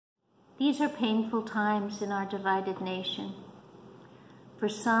These are painful times in our divided nation. For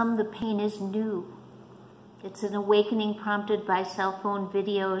some, the pain is new. It's an awakening prompted by cell phone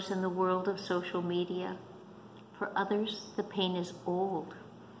videos and the world of social media. For others, the pain is old.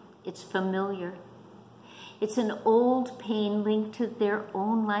 It's familiar. It's an old pain linked to their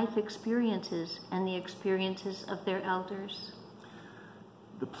own life experiences and the experiences of their elders.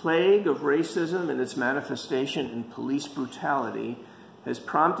 The plague of racism and its manifestation in police brutality has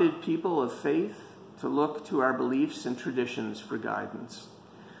prompted people of faith to look to our beliefs and traditions for guidance.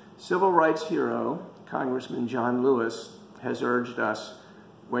 Civil rights hero, Congressman John Lewis, has urged us,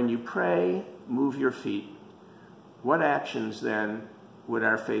 when you pray, move your feet. What actions, then, would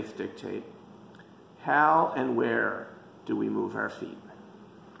our faith dictate? How and where do we move our feet?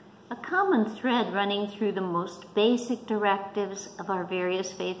 A common thread running through the most basic directives of our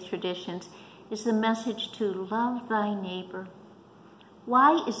various faith traditions is the message to love thy neighbor.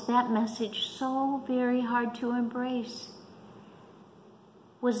 Why is that message so very hard to embrace?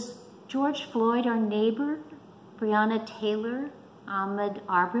 Was George Floyd our neighbor? Breonna Taylor? Ahmaud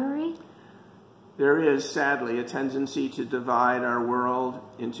Arbery? There is, sadly, a tendency to divide our world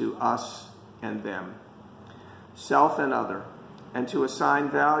into us and them, self and other, and to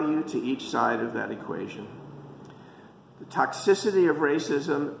assign value to each side of that equation. The toxicity of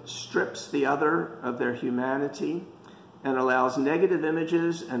racism strips the other of their humanity and allows negative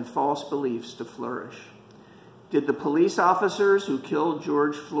images and false beliefs to flourish. Did the police officers who killed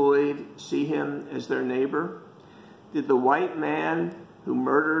George Floyd see him as their neighbor? Did the white man who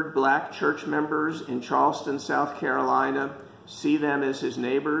murdered black church members in Charleston, South Carolina, see them as his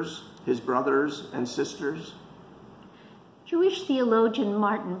neighbors, his brothers and sisters? Jewish theologian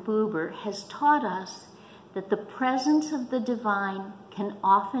Martin Buber has taught us that the presence of the divine can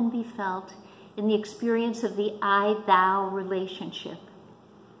often be felt in the experience of the I-thou relationship.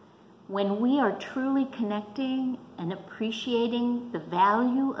 When we are truly connecting and appreciating the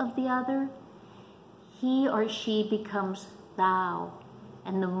value of the other, he or she becomes thou,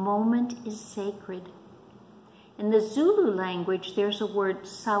 and the moment is sacred. In the Zulu language, there's a word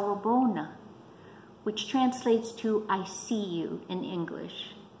sawubona, which translates to I see you in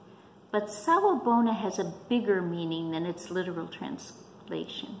English. But sawubona has a bigger meaning than its literal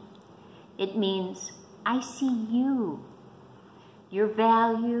translation. It means I see you, your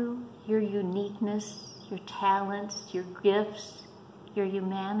value, your uniqueness, your talents, your gifts, your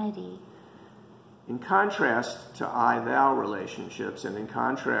humanity. In contrast to I-thou relationships and in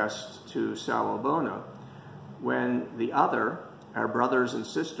contrast to sawubona, when the other, our brothers and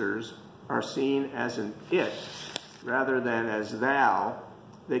sisters, are seen as an it rather than as thou,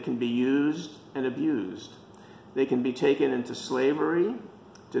 they can be used and abused. They can be taken into slavery,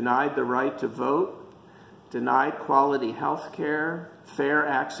 denied the right to vote, denied quality health care, fair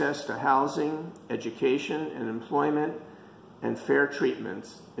access to housing, education and employment, and fair treatment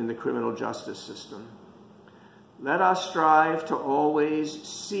in the criminal justice system. Let us strive to always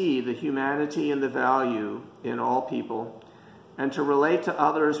see the humanity and the value in all people and to relate to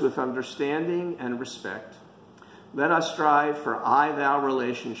others with understanding and respect. Let us strive for I-thou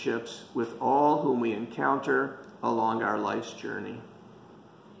relationships with all whom we encounter along our life's journey.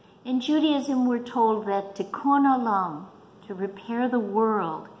 In Judaism, we're told that tikkun olam, to repair the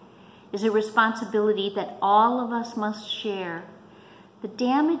world, is a responsibility that all of us must share. The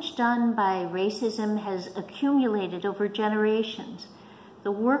damage done by racism has accumulated over generations.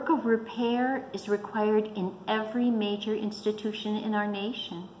 The work of repair is required in every major institution in our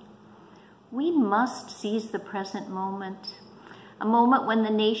nation. We must seize the present moment, a moment when the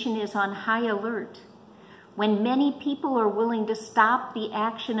nation is on high alert, when many people are willing to stop the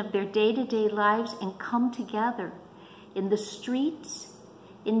action of their day-to-day lives and come together in the streets,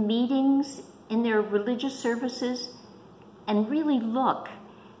 in meetings, in their religious services, and really look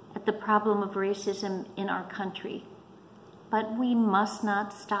at the problem of racism in our country. But we must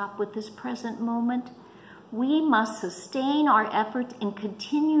not stop with this present moment. We must sustain our efforts and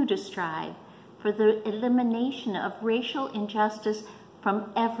continue to strive for the elimination of racial injustice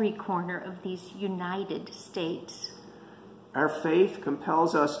from every corner of these United States. Our faith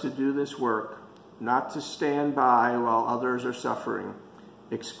compels us to do this work, not to stand by while others are suffering,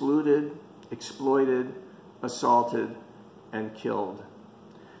 excluded, exploited, assaulted, and killed.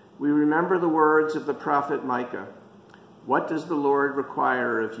 We remember the words of the prophet Micah. What does the Lord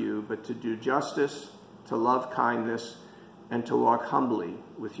require of you but to do justice, to love kindness, and to walk humbly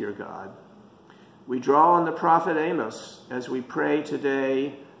with your God? We draw on the prophet Amos as we pray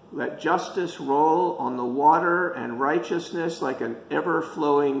today, let justice roll on the water and righteousness like an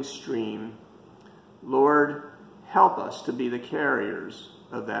ever-flowing stream. Lord, help us to be the carriers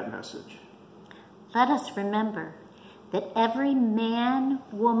of that message. Let us remember that every man,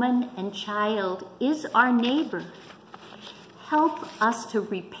 woman, and child is our neighbor. Help us to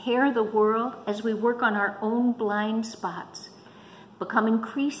repair the world as we work on our own blind spots, become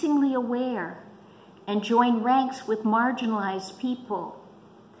increasingly aware, and join ranks with marginalized people.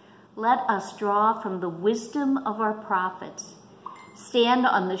 Let us draw from the wisdom of our prophets, stand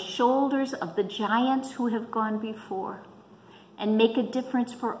on the shoulders of the giants who have gone before, and make a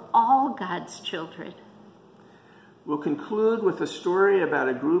difference for all God's children. We'll conclude with a story about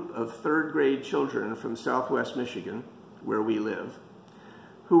a group of third-grade children from Southwest Michigan, where we live,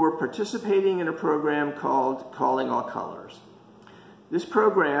 who were participating in a program called Calling All Colors. This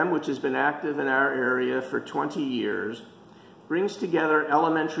program, which has been active in our area for 20 years, brings together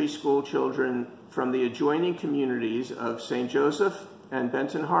elementary school children from the adjoining communities of St. Joseph and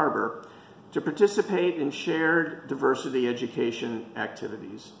Benton Harbor to participate in shared diversity education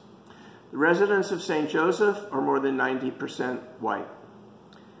activities. The residents of St. Joseph are more than 90% white.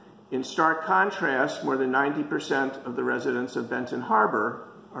 In stark contrast, more than 90% of the residents of Benton Harbor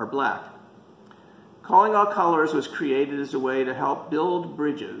are black. Calling All Colors was created as a way to help build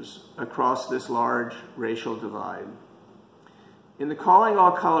bridges across this large racial divide. In the Calling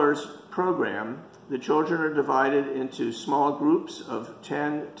All Colors program, the children are divided into small groups of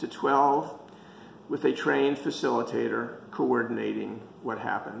 10 to 12 with a trained facilitator coordinating what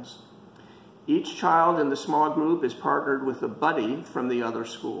happens. Each child in the small group is partnered with a buddy from the other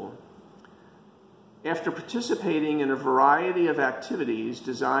school. After participating in a variety of activities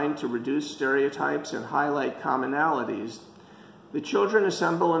designed to reduce stereotypes and highlight commonalities, the children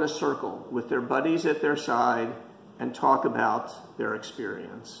assemble in a circle with their buddies at their side and talk about their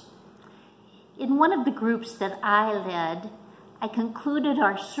experience. In one of the groups that I led, I concluded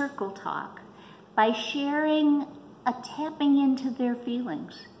our circle talk by sharing a tapping into their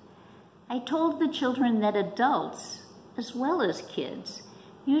feelings. I told the children that adults, as well as kids,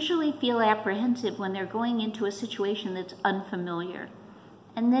 usually feel apprehensive when they're going into a situation that's unfamiliar,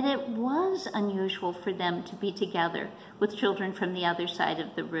 and that it was unusual for them to be together with children from the other side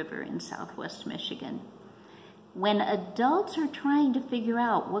of the river in Southwest Michigan. When adults are trying to figure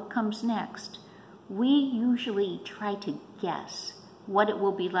out what comes next, we usually try to guess what it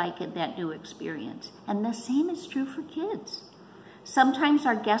will be like in that new experience. And the same is true for kids. Sometimes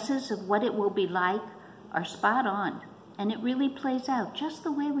our guesses of what it will be like are spot on, and it really plays out just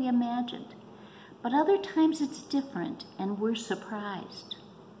the way we imagined. But other times it's different, and we're surprised.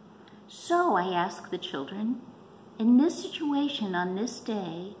 So I asked the children, in this situation on this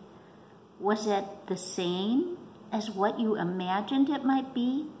day, was it the same as what you imagined it might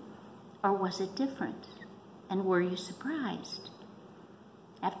be, or was it different? And were you surprised?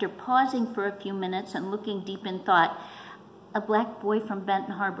 After pausing for a few minutes and looking deep in thought, a black boy from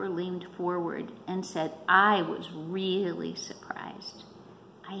Benton Harbor leaned forward and said, I was really surprised.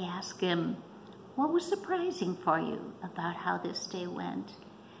 I asked him, what was surprising for you about how this day went?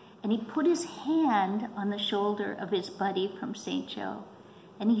 And he put his hand on the shoulder of his buddy from St. Joe,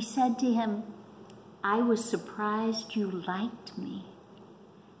 and he said to him, I was surprised you liked me.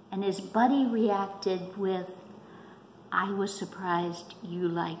 And his buddy reacted with, I was surprised you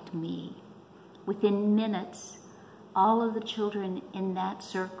liked me. Within minutes, all of the children in that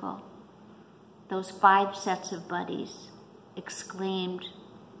circle, those 5 sets of buddies, exclaimed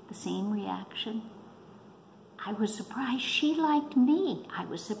the same reaction. I was surprised she liked me. I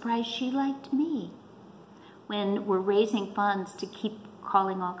was surprised she liked me. When we're raising funds to keep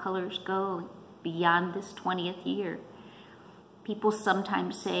Calling All Colors going beyond this 20th year, people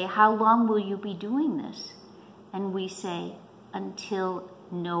sometimes say, how long will you be doing this? And we say, until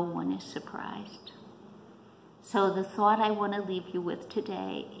no one is surprised. So the thought I want to leave you with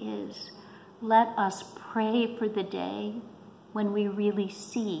today is, let us pray for the day when we really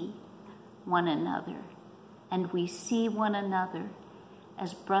see one another, and we see one another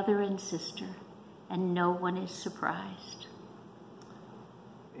as brother and sister, and no one is surprised.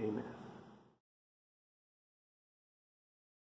 Amen.